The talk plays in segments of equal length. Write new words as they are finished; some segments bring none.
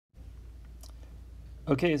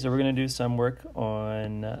Okay, so we're going to do some work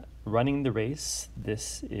on running the race.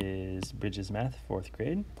 This is Bridges Math, 4th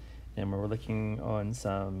grade, and we're looking on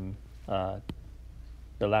some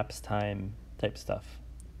elapsed time type stuff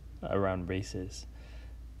around races.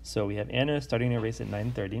 So we have Anna starting a race at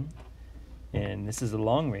 9:30, and this is a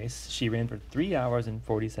long race. She ran for 3 hours and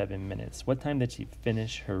 47 minutes. What time did she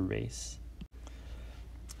finish her race?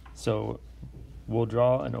 So we'll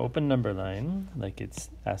draw an open number line like it's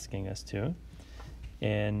asking us to.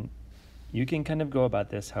 And you can kind of go about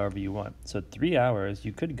this however you want. So 3 hours,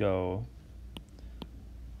 you could go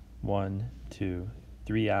 1, 2,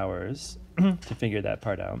 3 hours to figure that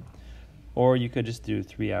part out. Or you could just do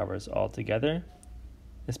 3 hours altogether,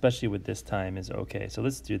 especially with this time is okay. So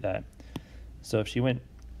let's do that. So if she went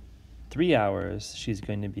 3 hours, she's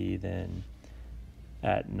going to be then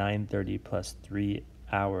at 9:30 plus 3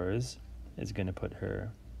 hours is going to put her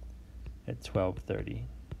at 12:30.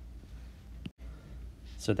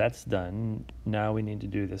 So that's done. Now we need to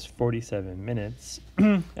do this 47 minutes,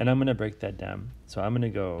 and I'm going to break that down. So I'm going to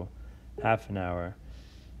go half an hour,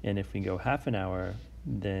 and if we go half an hour,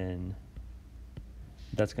 then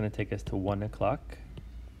that's going to take us to 1 o'clock.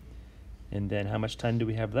 And then how much time do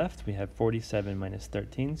we have left? We have 47 minus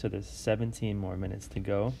 13, so there's 17 more minutes to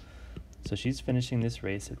go. So she's finishing this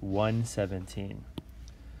race at 1:17.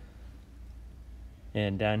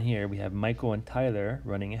 And down here we have Michael and Tyler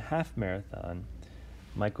running a half marathon.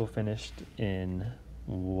 Michael finished in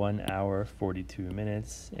 1 hour, 42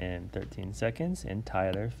 minutes and 13 seconds, and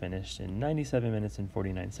Tyler finished in 97 minutes and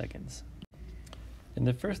 49 seconds. And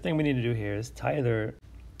the first thing we need to do here is Tyler,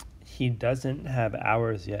 he doesn't have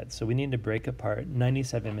hours yet, so we need to break apart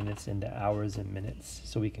 97 minutes into hours and minutes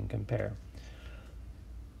so we can compare.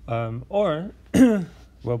 Or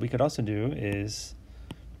what we could also do is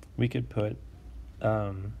we could put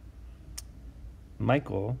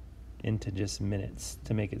Michael into just minutes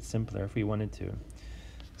to make it simpler if we wanted to.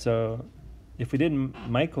 So if we did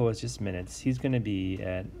Michael as just minutes, he's going to be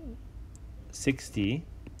at 60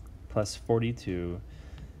 plus 42.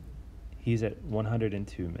 He's at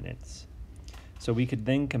 102 minutes. So we could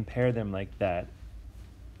then compare them like that.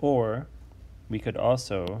 Or we could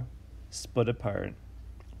also split apart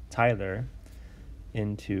Tyler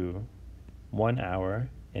into 1 hour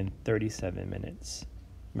and 37 minutes.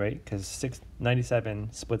 Right? Because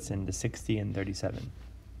 97 splits into 60 and 37.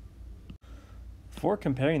 For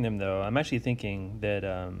comparing them, though, I'm actually thinking that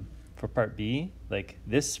for part B, like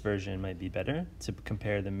this version might be better to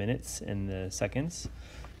compare the minutes and the seconds.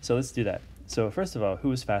 So let's do that. So first of all, who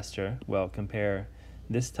was faster? Well, compare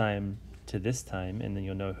this time to this time, and then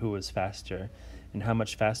you'll know who was faster and how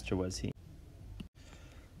much faster was he.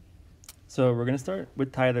 So we're going to start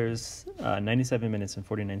with Tyler's 97 minutes and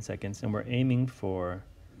 49 seconds, and we're aiming for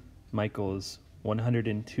Michael's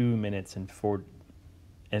 102 minutes and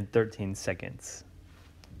 13 seconds.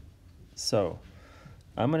 So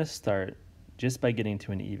I'm going to start just by getting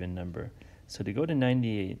to an even number. So to go to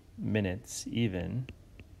 98 minutes even,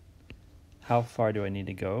 how far do I need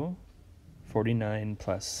to go? 49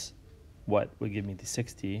 plus what would give me the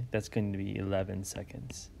 60? That's going to be 11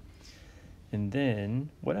 seconds. And then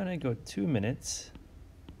why don't I go 2 minutes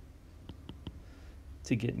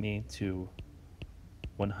to get me to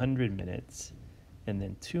 100 minutes, and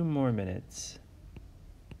then 2 more minutes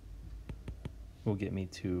will get me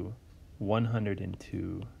to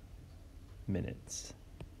 102 minutes.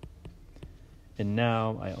 And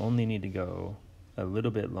now I only need to go a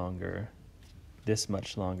little bit longer, this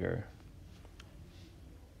much longer,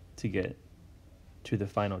 to get to the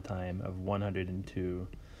final time of 102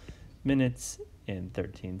 minutes and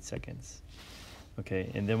 13 seconds.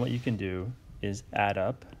 Okay, and then what you can do is add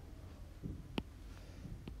up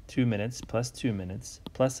 2 minutes plus 2 minutes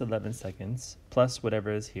plus 11 seconds plus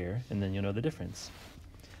whatever is here, and then you'll know the difference.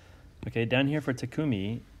 Okay, down here for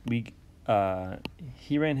Takumi,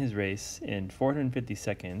 he ran his race in 450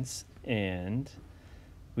 seconds, and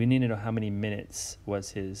we need to know how many minutes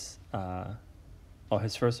was his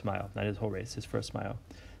first mile, not his whole race, his first mile.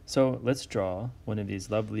 So let's draw one of these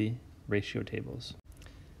lovely ratio tables.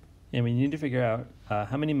 And we need to figure out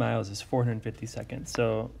how many miles is 450 seconds.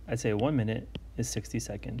 So I'd say 1 minute is 60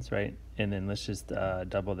 seconds, right? And then let's just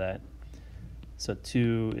double that. So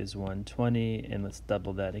 2 is 120, and let's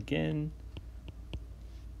double that again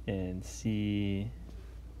and see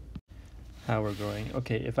how we're going.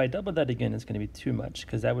 Okay, if I double that again, it's going to be too much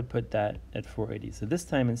because that would put that at 480. So this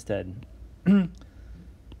time instead, why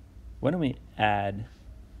don't we add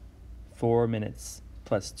 4 minutes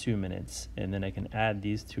plus 2 minutes, and then I can add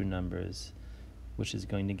these two numbers, which is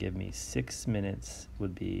going to give me 6 minutes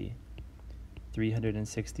would be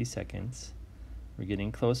 360 seconds We're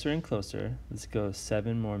getting closer and closer. Let's go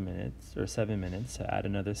 7 minutes, so add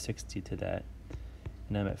another 60 to that.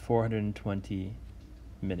 And I'm at 420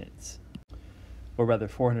 minutes, or rather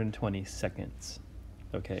 420 seconds.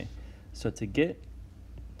 Okay, so to get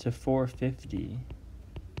to 450,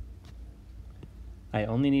 I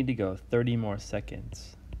only need to go 30 more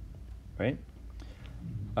seconds, right?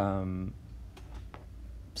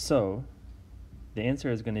 So the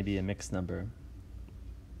answer is going to be a mixed number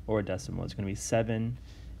or a decimal. It's going to be 7,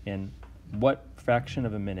 and what fraction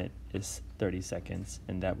of a minute is 30 seconds,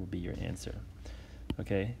 and that will be your answer.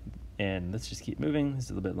 Okay, and let's just keep moving. This is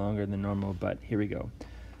a little bit longer than normal, but here we go.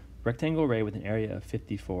 Rectangle array with an area of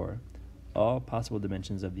 54. All possible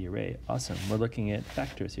dimensions of the array. Awesome. We're looking at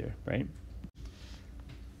factors here, right?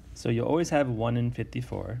 So you'll always have 1 in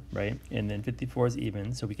 54, right? And then 54 is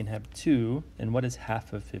even, so we can have 2. And what is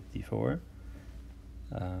half of 54?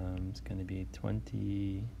 It's going to be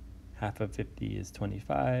 20. Half of 50 is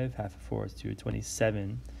 25. Half of 4 is 2.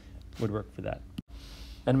 27 would work for that.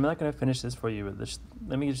 And I'm not going to finish this for you, but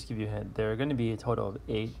let me just give you a hint. There are going to be a total of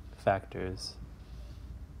 8 factors,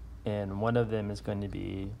 and one of them is going to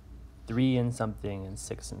be 3 in something and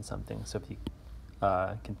 6 in something. So if you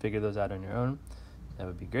can figure those out on your own, that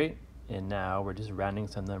would be great. And now we're just rounding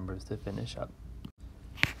some numbers to finish up.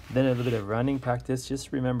 Then a little bit of rounding practice.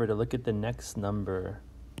 Just remember to look at the next number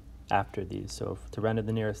after these. So to round to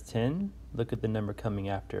the nearest 10, look at the number coming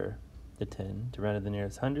after the 10. To round to the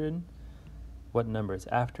nearest 100, what number is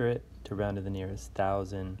after it? To round to the nearest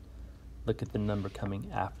 1,000, look at the number coming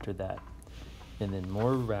after that. And then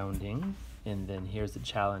more rounding, and then here's the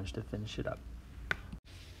challenge to finish it up.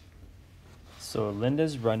 So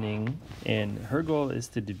Linda's running, and her goal is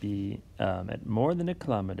to be at more than 1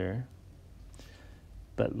 kilometer,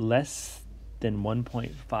 but less than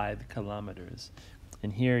 1.5 kilometers.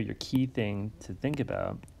 And here your key thing to think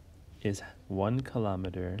about is 1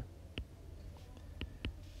 kilometer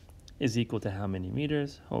is equal to how many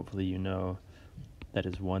meters? Hopefully you know that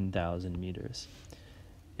is 1,000 meters.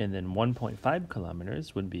 And then 1.5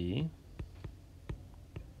 kilometers would be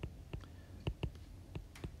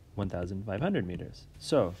 1,500 meters.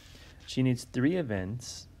 So she needs 3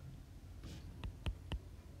 events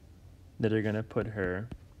that are going to put her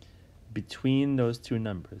between those two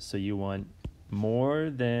numbers. So you want more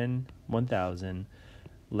than 1,000,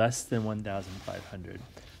 less than 1,500.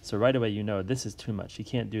 So right away you know this is too much. She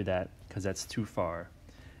can't do that because that's too far.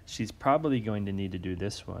 She's probably going to need to do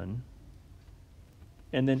this one.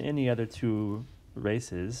 And then any other 2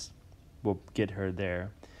 races will get her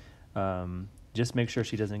there. Just make sure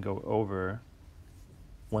she doesn't go over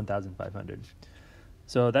 1,500.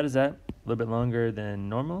 So that is that. A little bit longer than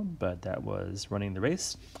normal, but that was running the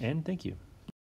race, and thank you.